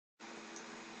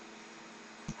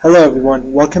Hello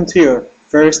everyone, welcome to your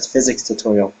first physics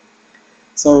tutorial.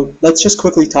 So let's just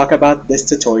quickly talk about this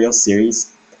tutorial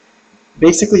series.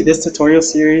 Basically, this tutorial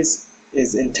series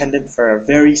is intended for a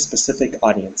very specific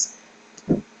audience.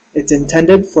 It's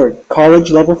intended for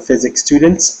college level physics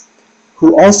students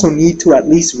who also need to at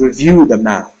least review the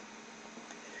math.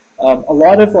 A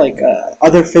lot of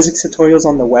other physics tutorials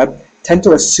on the web tend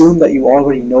to assume that you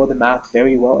already know the math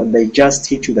very well and they just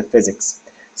teach you the physics.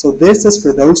 So this is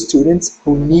for those students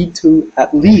who need to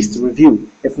at least review,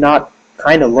 if not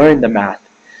kind of learn the math,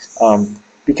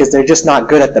 because they're just not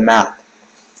good at the math.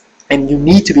 And you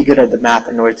need to be good at the math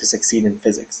in order to succeed in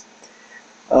physics.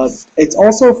 It's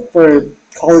also for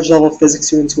college level physics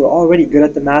students who are already good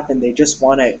at the math and they just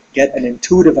want to get an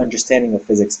intuitive understanding of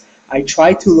physics. I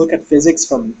try to look at physics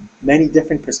from many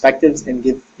different perspectives and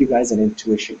give you guys an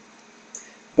intuition.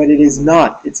 But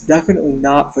it's definitely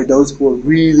not for those who are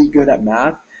really good at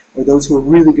math or those who are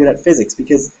really good at physics,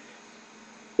 because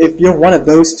if you're one of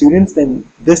those students, then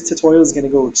this tutorial is going to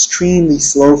go extremely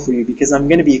slow for you because I'm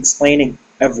going to be explaining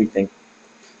everything.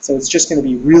 So it's just going to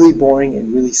be really boring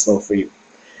and really slow for you.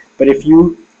 But if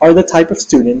you are the type of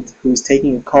student who's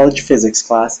taking a college physics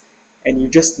class and you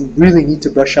just really need to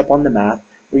brush up on the math,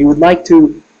 or you would like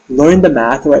to learn the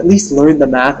math, or at least learn the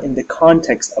math in the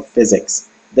context of physics,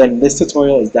 then this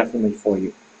tutorial is definitely for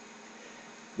you.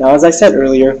 Now, as I said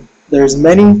earlier, there's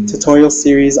many tutorial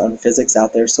series on physics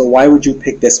out there, so why would you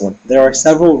pick this one? There are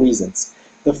several reasons.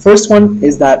 The first one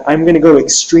is that I'm going to go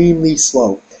extremely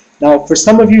slow. Now, for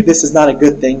some of you, this is not a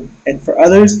good thing, and for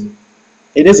others,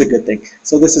 it is a good thing.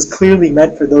 So this is clearly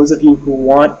meant for those of you who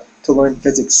want to learn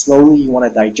physics slowly, you want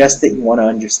to digest it, you want to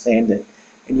understand it,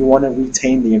 and you want to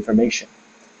retain the information.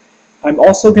 I'm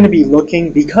also going to be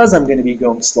looking, because I'm going to be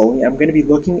going slowly, I'm going to be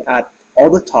looking at all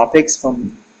the topics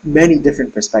from many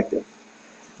different perspectives.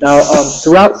 Now,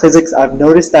 throughout physics, I've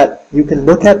noticed that you can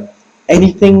look at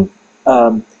anything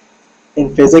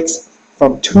in physics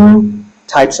from two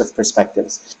types of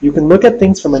perspectives. You can look at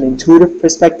things from an intuitive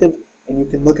perspective, and you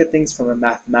can look at things from a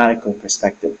mathematical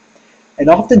perspective. And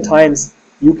oftentimes,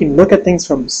 you can look at things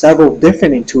from several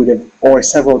different intuitive or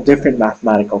several different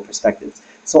mathematical perspectives.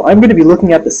 So I'm going to be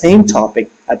looking at the same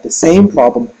topic, at the same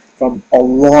problem, from a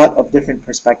lot of different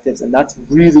perspectives, and that's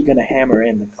really going to hammer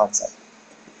in the concept.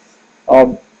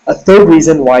 A third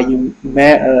reason why you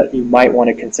might want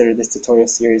to consider this tutorial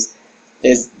series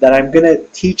is that I'm going to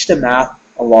teach the math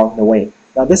along the way.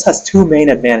 Now, this has two main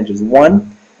advantages.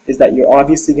 One is that you're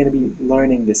obviously going to be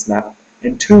learning this math,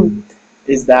 and two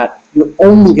is that you're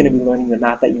only going to be learning the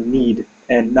math that you need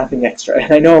and nothing extra.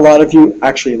 And I know a lot of you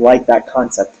actually like that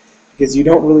concept because you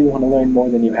don't really want to learn more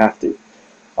than you have to.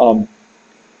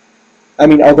 I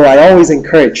mean, although I always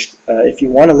encourage, if you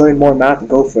want to learn more math,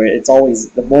 go for it. It's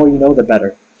always, the more you know, the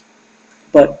better.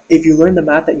 But if you learn the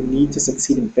math that you need to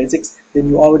succeed in physics, then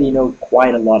you already know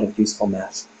quite a lot of useful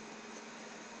math.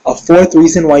 A fourth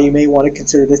reason why you may want to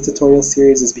consider this tutorial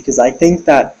series is because I think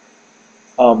that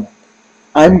I'm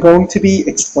going to be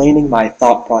explaining my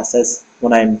thought process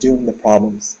when I'm doing the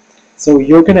problems. So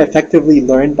you're going to effectively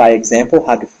learn by example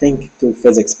how to think through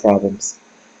physics problems.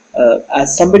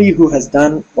 As somebody who has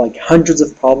done like hundreds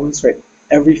of problems for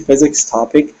every physics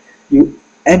topic, you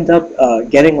end up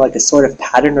getting like a sort of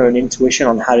pattern or an intuition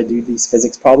on how to do these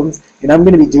physics problems, and I'm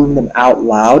going to be doing them out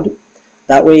loud.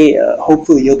 That way,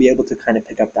 hopefully you'll be able to kind of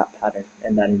pick up that pattern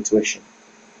and that intuition.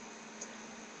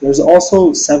 There's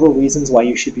also several reasons why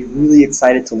you should be really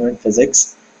excited to learn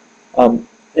physics.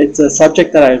 It's a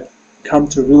subject that I've come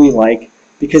to really like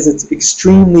because it's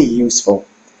extremely useful.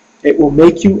 It will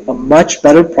make you a much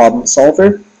better problem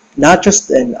solver, not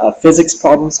just a physics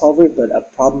problem solver, but a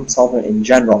problem solver in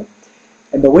general.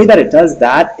 And the way that it does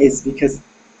that is because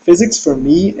physics, for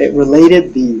me, it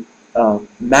related the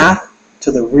math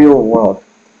to the real world.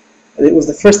 It was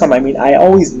the first time, I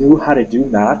always knew how to do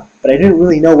math, but I didn't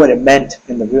really know what it meant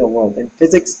in the real world. And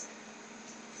physics,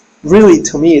 really,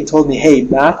 to me, it told me, hey,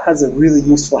 math has a really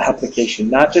useful application,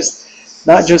 not just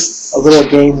a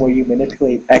little game where you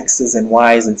manipulate x's and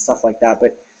y's and stuff like that,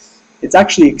 but it's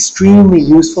actually extremely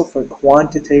useful for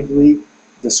quantitatively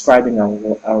describing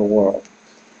our world.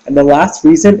 And the last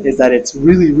reason is that it's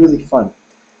really, really fun.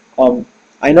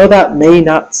 I know that may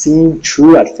not seem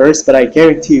true at first, but I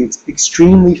guarantee you it's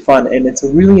extremely fun, and it's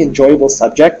a really enjoyable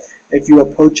subject if you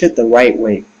approach it the right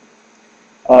way.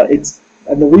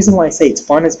 And the reason why I say it's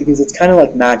fun is because it's kind of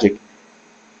like magic.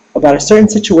 About a certain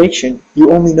situation,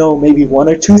 you only know maybe one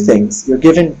or two things. You're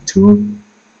given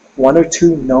one or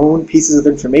two known pieces of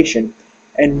information,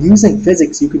 and using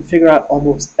physics, you can figure out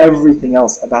almost everything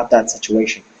else about that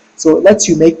situation. So it lets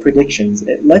you make predictions.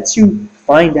 It lets you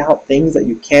find out things that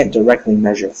you can't directly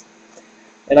measure.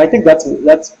 And I think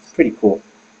that's pretty cool.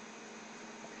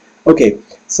 Okay,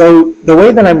 so the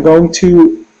way that I'm going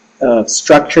to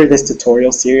structure this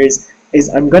tutorial series is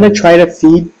I'm going to try to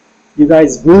feed you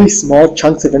guys really small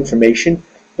chunks of information,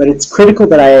 but it's critical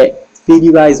that I feed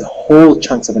you guys whole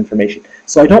chunks of information.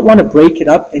 So I don't want to break it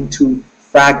up into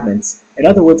fragments. In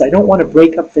other words, I don't want to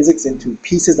break up physics into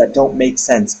pieces that don't make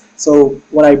sense. So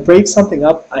when I break something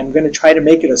up, I'm going to try to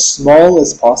make it as small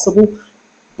as possible,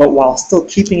 but while still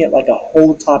keeping it like a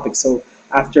whole topic. So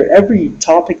after every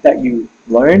topic that you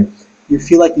learn, you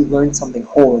feel like you learned something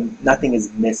whole and nothing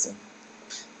is missing.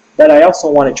 But I also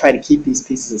want to try to keep these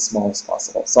pieces as small as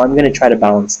possible. So I'm going to try to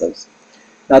balance those.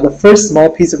 Now the first small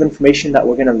piece of information that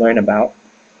we're going to learn about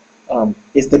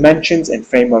is dimensions and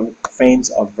frames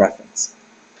of reference.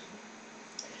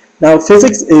 Now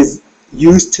physics is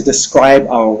used to describe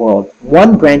our world.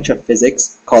 One branch of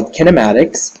physics, called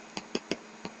kinematics,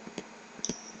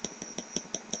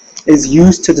 is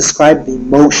used to describe the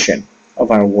motion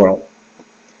of our world.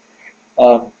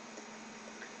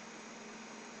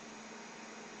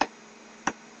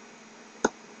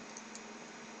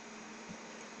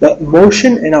 The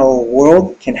motion in our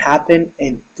world can happen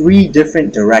in 3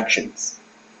 different directions,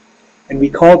 and we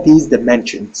call these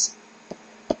dimensions.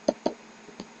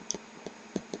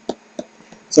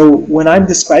 So when I'm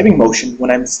describing motion,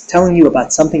 when I'm telling you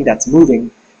about something that's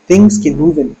moving, things can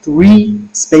move in 3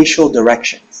 spatial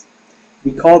directions.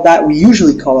 We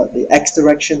usually call it the x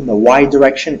direction, the y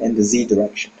direction, and the z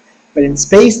direction. But in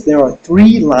space, there are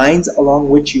 3 lines along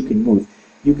which you can move.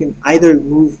 You can either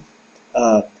move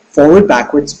forward,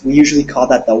 backwards. We usually call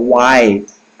that the y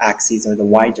axis or the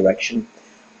y direction.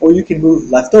 Or you can move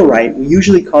left or right. We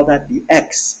usually call that the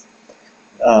x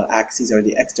axis or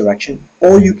the x direction.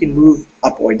 Or you can move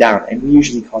up or down, and we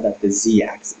usually call that the z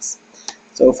axis.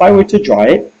 So if I were to draw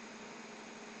it,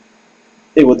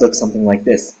 it would look something like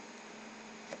this.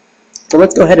 So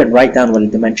let's go ahead and write down what a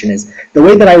dimension is. The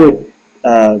way that I would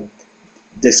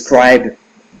describe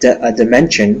a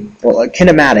dimension, well,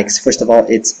 kinematics, first of all,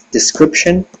 it's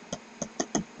description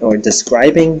or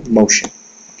describing motion.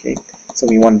 Okay, so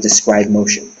we want to describe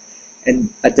motion.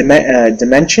 And a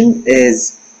dimension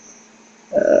is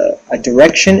a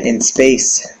direction in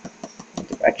space.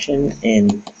 Direction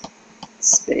in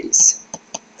space.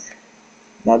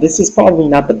 Now this is probably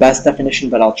not the best definition,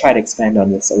 but I'll try to expand on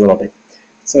this a little bit.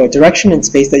 So a direction in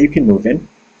space that you can move in.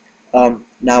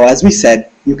 Now as we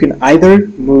said, you can either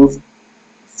move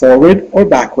forward or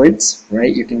backwards,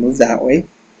 right? You can move that way.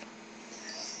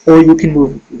 Or you can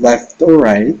move left or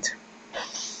right.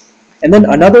 And then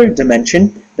another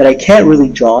dimension that I can't really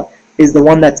draw is the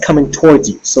one that's coming towards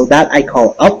you. So that I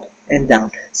call up and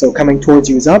down. So coming towards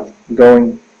you is up,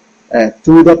 going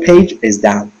through the page is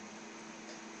down.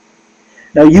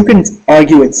 Now you can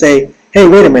argue and say, hey,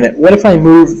 wait a minute, what if I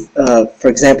move, for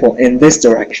example, in this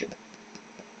direction?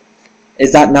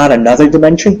 Is that not another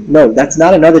dimension? No, that's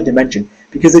not another dimension.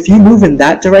 Because if you move in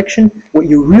that direction, what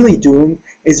you're really doing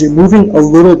is you're moving a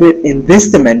little bit in this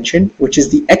dimension, which is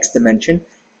the x dimension,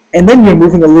 and then you're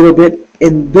moving a little bit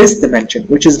in this dimension,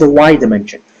 which is the y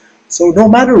dimension. So no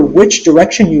matter which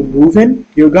direction you move in,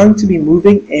 you're going to be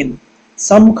moving in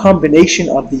some combination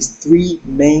of these 3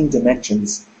 main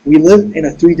dimensions. We live in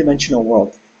a 3-dimensional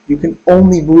world. You can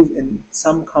only move in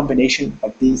some combination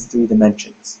of these 3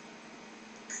 dimensions.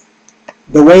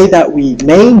 The way that we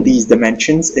name these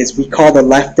dimensions is we call the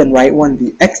left and right one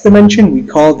the x dimension, we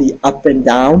call the up and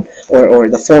down, or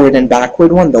the forward and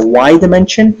backward one, the y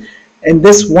dimension, and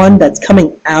this one that's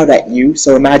coming out at you,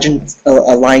 so imagine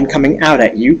a line coming out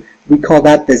at you, we call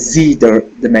that the z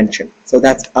dimension, so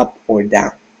that's up or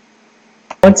down.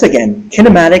 Once again,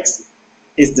 kinematics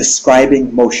is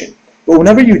describing motion, but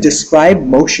whenever you describe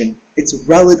motion, it's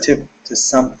relative to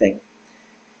something.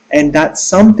 And that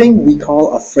something we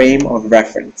call a frame of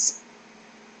reference.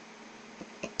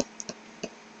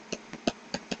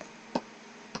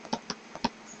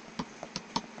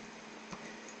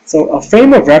 So a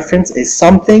frame of reference is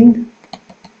something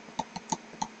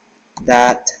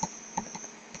that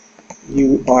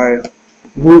you are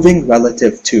moving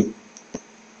relative to.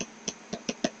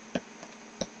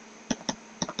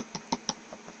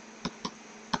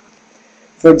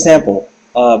 For example,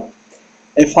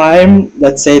 if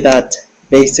let's say that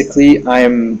basically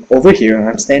I'm over here,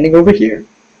 I'm standing over here,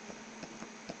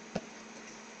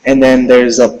 and then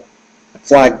there's a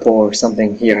flagpole or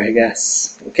something here, I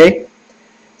guess, okay?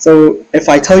 So if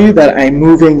I tell you that I'm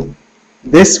moving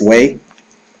this way,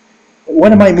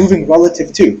 what am I moving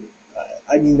relative to?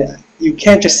 I mean, you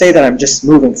can't just say that I'm just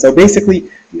moving. So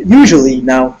basically, usually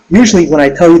when I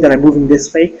tell you that I'm moving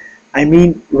this way, I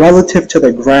mean relative to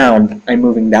the ground, I'm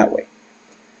moving that way.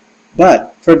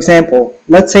 But, for example,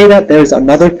 let's say that there's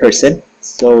another person.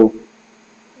 So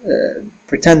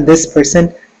pretend this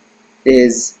person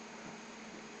is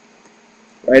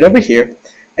right over here,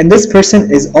 and this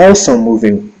person is also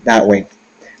moving that way.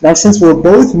 Now, since we're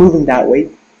both moving that way,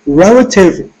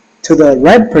 relative to the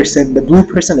red person, the blue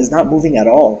person is not moving at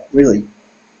all, really.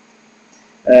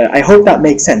 I hope that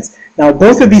makes sense. Now,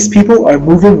 both of these people are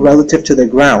moving relative to the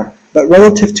ground, but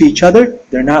relative to each other,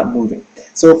 they're not moving.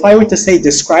 So if I were to say,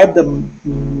 describe the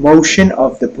motion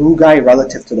of the blue guy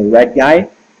relative to the red guy,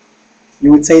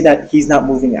 you would say that he's not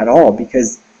moving at all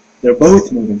because they're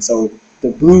both moving. So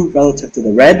the blue relative to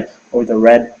the red, or the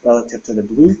red relative to the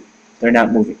blue, they're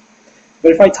not moving.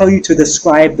 But if I tell you to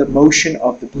describe the motion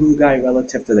of the blue guy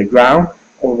relative to the ground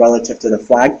or relative to the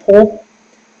flagpole,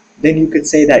 then you could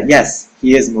say that yes,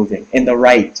 he is moving in the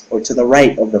right or to the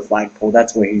right of the flagpole.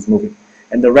 That's where he's moving.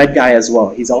 And the red guy as well,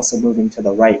 he's also moving to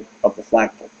the right of the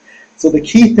flagpole. So the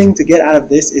key thing to get out of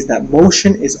this is that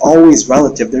motion is always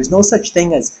relative. There's no such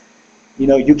thing as,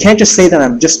 you can't just say that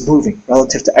I'm just moving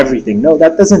relative to everything. No,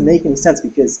 that doesn't make any sense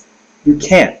because you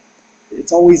can't.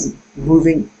 It's always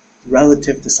moving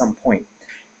relative to some point.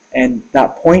 And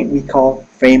that point we call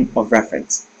frame of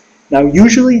reference. Now,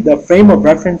 usually the frame of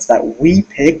reference that we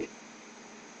pick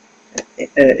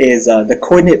is the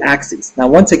coordinate axis. Now,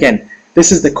 once again,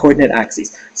 this is the coordinate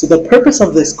axis. So the purpose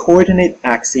of this coordinate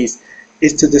axis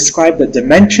is to describe the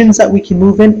dimensions that we can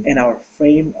move in our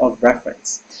frame of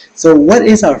reference. So what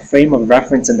is our frame of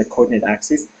reference in the coordinate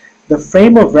axis? The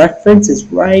frame of reference is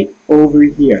right over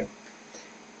here.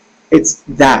 It's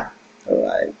that.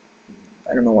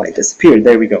 I don't know why it disappeared.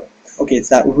 There we go. Okay, it's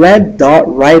that red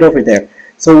dot right over there.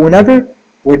 So whenever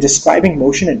we're describing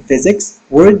motion in physics,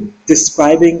 we're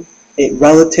describing it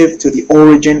relative to the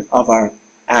origin of our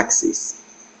axis.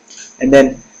 And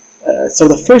then, so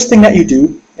the first thing that you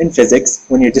do in physics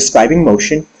when you're describing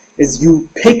motion is you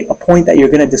pick a point that you're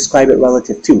going to describe it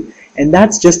relative to. And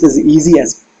that's just as easy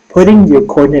as putting your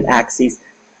coordinate axis,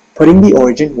 putting the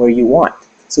origin where you want.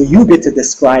 So you get to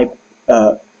describe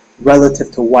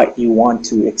relative to what you want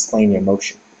to explain your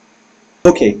motion.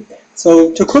 Okay,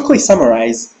 so to quickly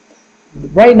summarize,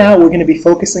 right now we're going to be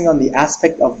focusing on the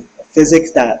aspect of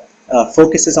physics that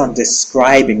focuses on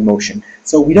describing motion.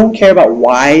 So we don't care about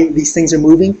why these things are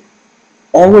moving.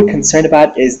 All we're concerned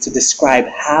about is to describe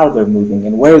how they're moving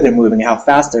and where they're moving, how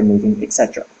fast they're moving,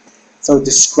 etc. So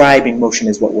describing motion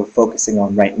is what we're focusing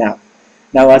on right now.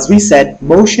 Now, as we said,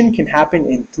 motion can happen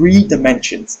in 3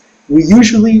 dimensions. We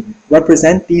usually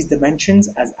represent these dimensions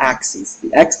as axes,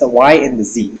 the x, the y, and the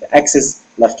z. The x is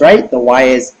left-right, the y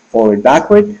is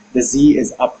forward-backward, the z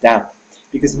is up-down.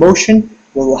 Because motion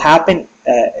will happen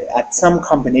at some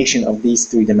combination of these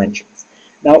 3 dimensions.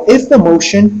 Now, if the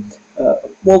motion,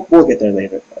 we'll get there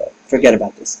later, forget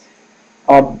about this.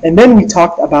 And then we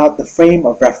talked about the frame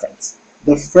of reference.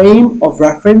 The frame of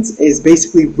reference is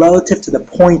basically relative to the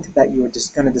point that you're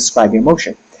just going to describe your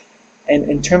motion. And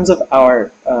in terms of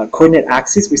our coordinate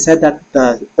axis, we said that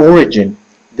the origin,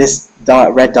 this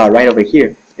dot, red dot right over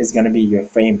here, is going to be your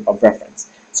frame of reference.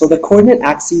 So the coordinate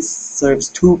axis serves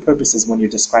 2 purposes when you're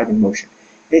describing motion.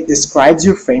 It describes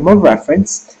your frame of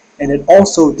reference, and it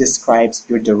also describes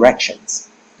your directions.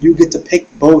 You get to pick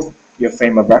both your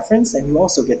frame of reference, and you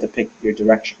also get to pick your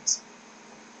directions.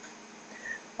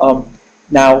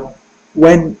 Now,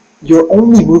 when you're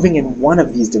only moving in one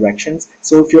of these directions,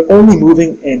 so if you're only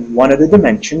moving in one of the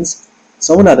dimensions,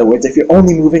 so in other words, if you're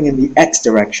only moving in the x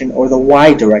direction or the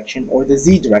y direction or the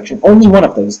z direction, only one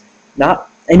of those, not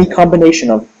any combination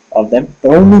of them,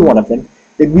 but only one of them,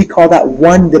 then we call that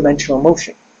one-dimensional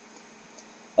motion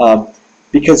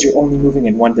because you're only moving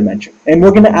in one dimension. And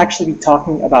we're going to actually be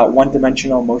talking about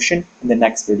one-dimensional motion in the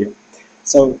next video.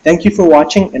 So thank you for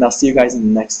watching, and I'll see you guys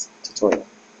in the next tutorial.